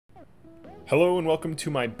Hello and welcome to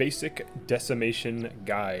my basic decimation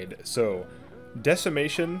guide. So,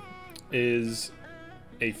 decimation is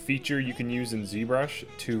a feature you can use in Zbrush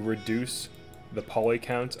to reduce the poly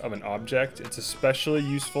count of an object. It's especially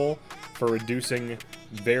useful for reducing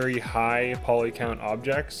very high poly count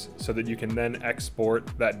objects so that you can then export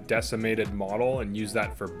that decimated model and use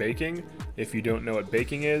that for baking. If you don't know what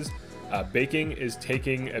baking is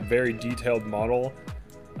taking a very detailed model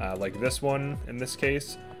like this one in this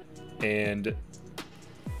case, and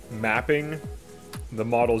mapping the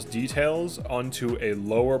model's details onto a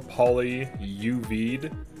lower poly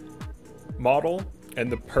UV'd model.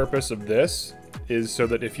 And the purpose of this is so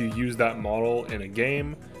that if you use that model in a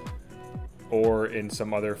game or in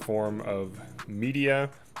some other form of media,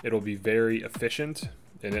 it'll be very efficient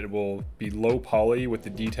and it will be low poly with the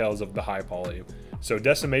details of the high poly. So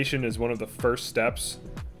decimation is one of the first steps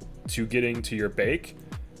to getting to your bake.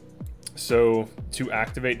 So to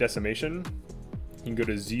activate decimation, you can go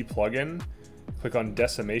to Z plugin, click on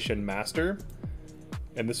Decimation Master,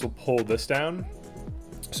 and this will pull this down.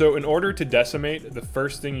 So in order to decimate, the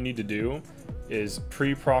first thing you need to do is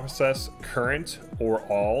pre-process current or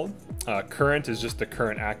all. Current is just the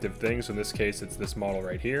current active thing, so in this case it's this model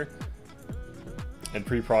right here. And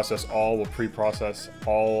pre-process all will pre-process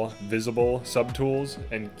all visible subtools,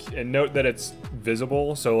 and note that it's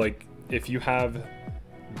visible. So like if you have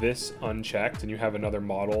this unchecked and you have another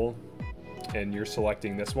model and you're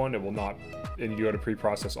selecting this one, it will not, and you go to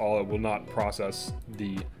pre-process all, it will not process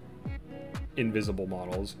the invisible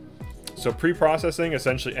models. So pre-processing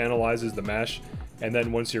essentially analyzes the mesh, and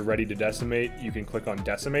then once you're ready to decimate, you can click on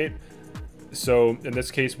decimate. So in this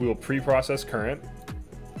case, we will pre-process current.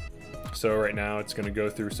 So right now it's going to go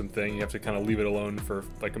through some thing. You have to kind of leave it alone for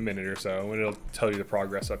like a minute or so, and it'll tell you the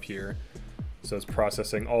progress up here. So it's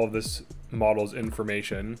processing all of this model's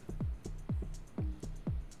information.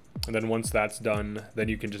 And then once that's done, then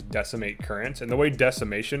you can just decimate current. And the way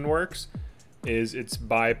decimation works is it's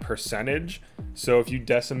by percentage. So if you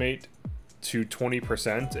decimate to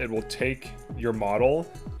 20%, it will take your model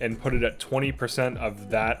and put it at 20%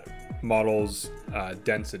 of that model's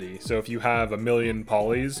density. So if you have 1,000,000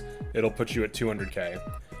 polys, it'll put you at 200K.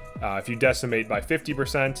 If you decimate by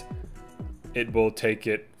 50%, it will take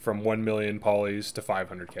it from 1,000,000 polys to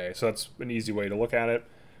 500K. So that's an easy way to look at it,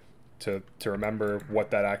 to remember what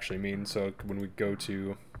that actually means. So when we go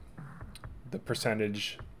to the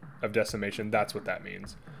percentage of decimation, that's what that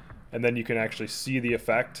means. And then you can actually see the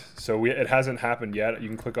effect. So it hasn't happened yet. You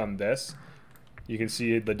can click on this. You can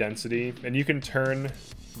see the density, and you can turn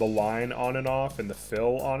the line on and off and the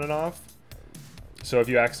fill on and off. So if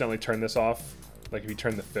you accidentally turn this off, like if you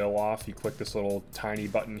turn the fill off, you click this little tiny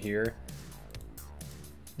button here,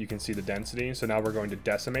 you can see the density. So now we're going to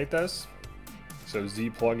decimate this. So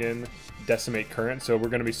Z plugin, decimate current. So we're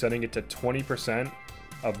going to be setting it to 20%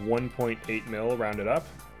 of 1.8 mil rounded up.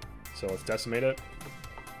 So let's decimate it.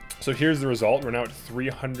 So here's the result. We're now at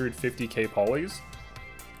 350K polys.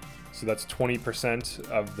 So that's 20%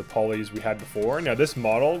 of the polys we had before. Now this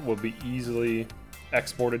model will be easily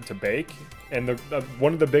exported to bake. And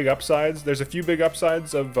one of the big upsides, there's a few big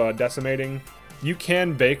upsides of decimating. You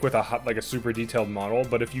can bake with a super detailed model,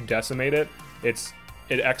 but if you decimate it, it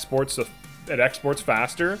exports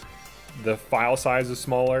faster, the file size is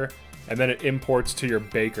smaller, and then it imports to your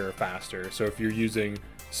baker faster. So if you're using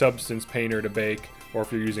Substance Painter to bake, or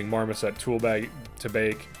if you're using Marmoset Toolbag to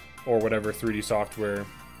bake, or whatever 3D software,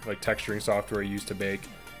 like texturing software you use to bake,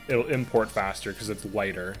 it'll import faster because it's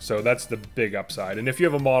lighter. So that's the big upside. And if you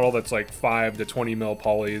have a model that's like 5 to 20 mil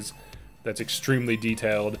polys, that's extremely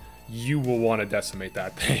detailed, you will want to decimate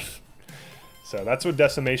that thing. So that's what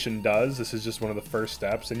decimation does. This is just one of the first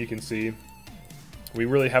steps, and you can see we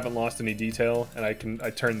really haven't lost any detail. And I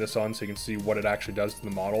turn this on so you can see what it actually does to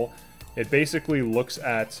the model. It basically looks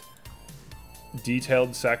at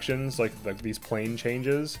detailed sections like these plane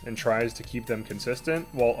changes and tries to keep them consistent,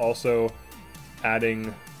 while also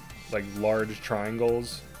adding like large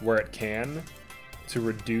triangles where it can to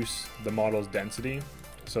reduce the model's density.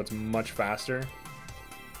 So it's much faster.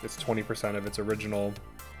 It's 20% of its original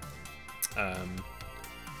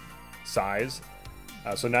size.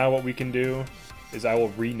 So now what we can do is I will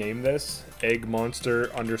rename this egg monster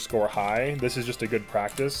 _ high. This is just a good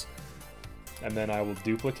practice. And then I will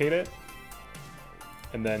duplicate it.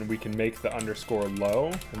 And then we can make the _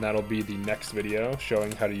 low, and that'll be the next video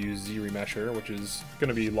showing how to use Z remesher, which is going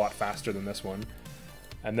to be a lot faster than this one.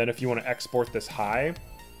 And then if you want to export this high,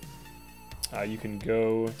 you can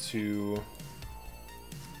go to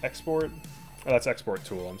export. Oh, that's export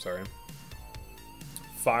tool, I'm sorry.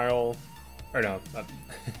 File, or no,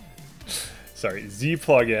 sorry, Z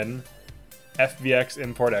plugin, FBX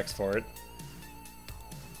import export.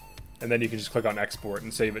 and then you can just click on export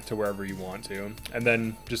and save it to wherever you want to. And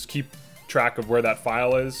then just keep track of where that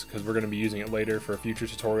file is, because we're going to be using it later for a future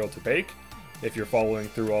tutorial to bake, if you're following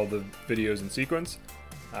through all the videos in sequence.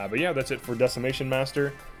 But yeah, that's it for Decimation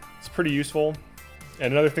Master. It's pretty useful.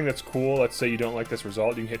 And another thing that's cool, let's say you don't like this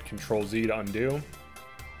result, you can hit Control-Z to undo.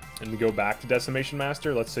 And we go back to Decimation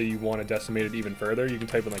Master. Let's say you want to decimate it even further. You can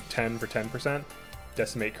type in like 10 for 10%.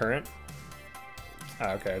 Decimate current.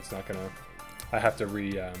 Okay, it's not gonna... I have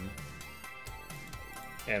to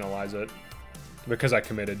analyze it because I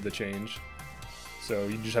committed the change. So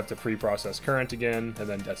you just have to pre-process current again and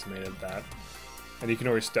then decimate it that. And you can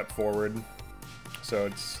always step forward. So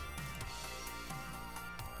it's...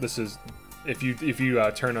 This is... If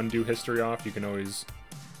you turn undo history off, you can always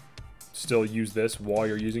still use this while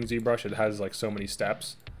you're using ZBrush. It has like so many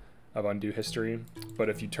steps of undo history, but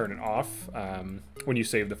if you turn it off, when you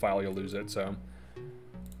save the file, you'll lose it. So,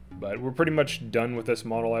 but we're pretty much done with this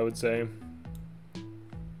model, I would say.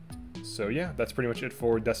 So yeah, that's pretty much it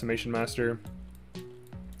for Decimation Master.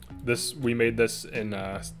 We made this in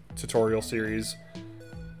a tutorial series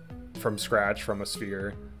from scratch from a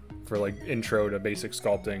sphere, for like intro to basic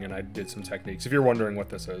sculpting, and I did some techniques. If you're wondering what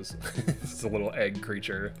this is, it's a little egg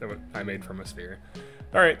creature that I made from a sphere.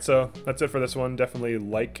 Alright, so that's it for this one. Definitely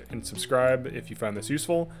like and subscribe if you found this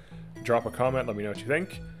useful. Drop a comment, let me know what you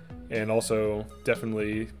think. And also,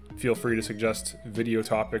 definitely feel free to suggest video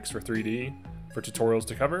topics for 3D for tutorials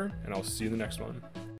to cover, and I'll see you in the next one.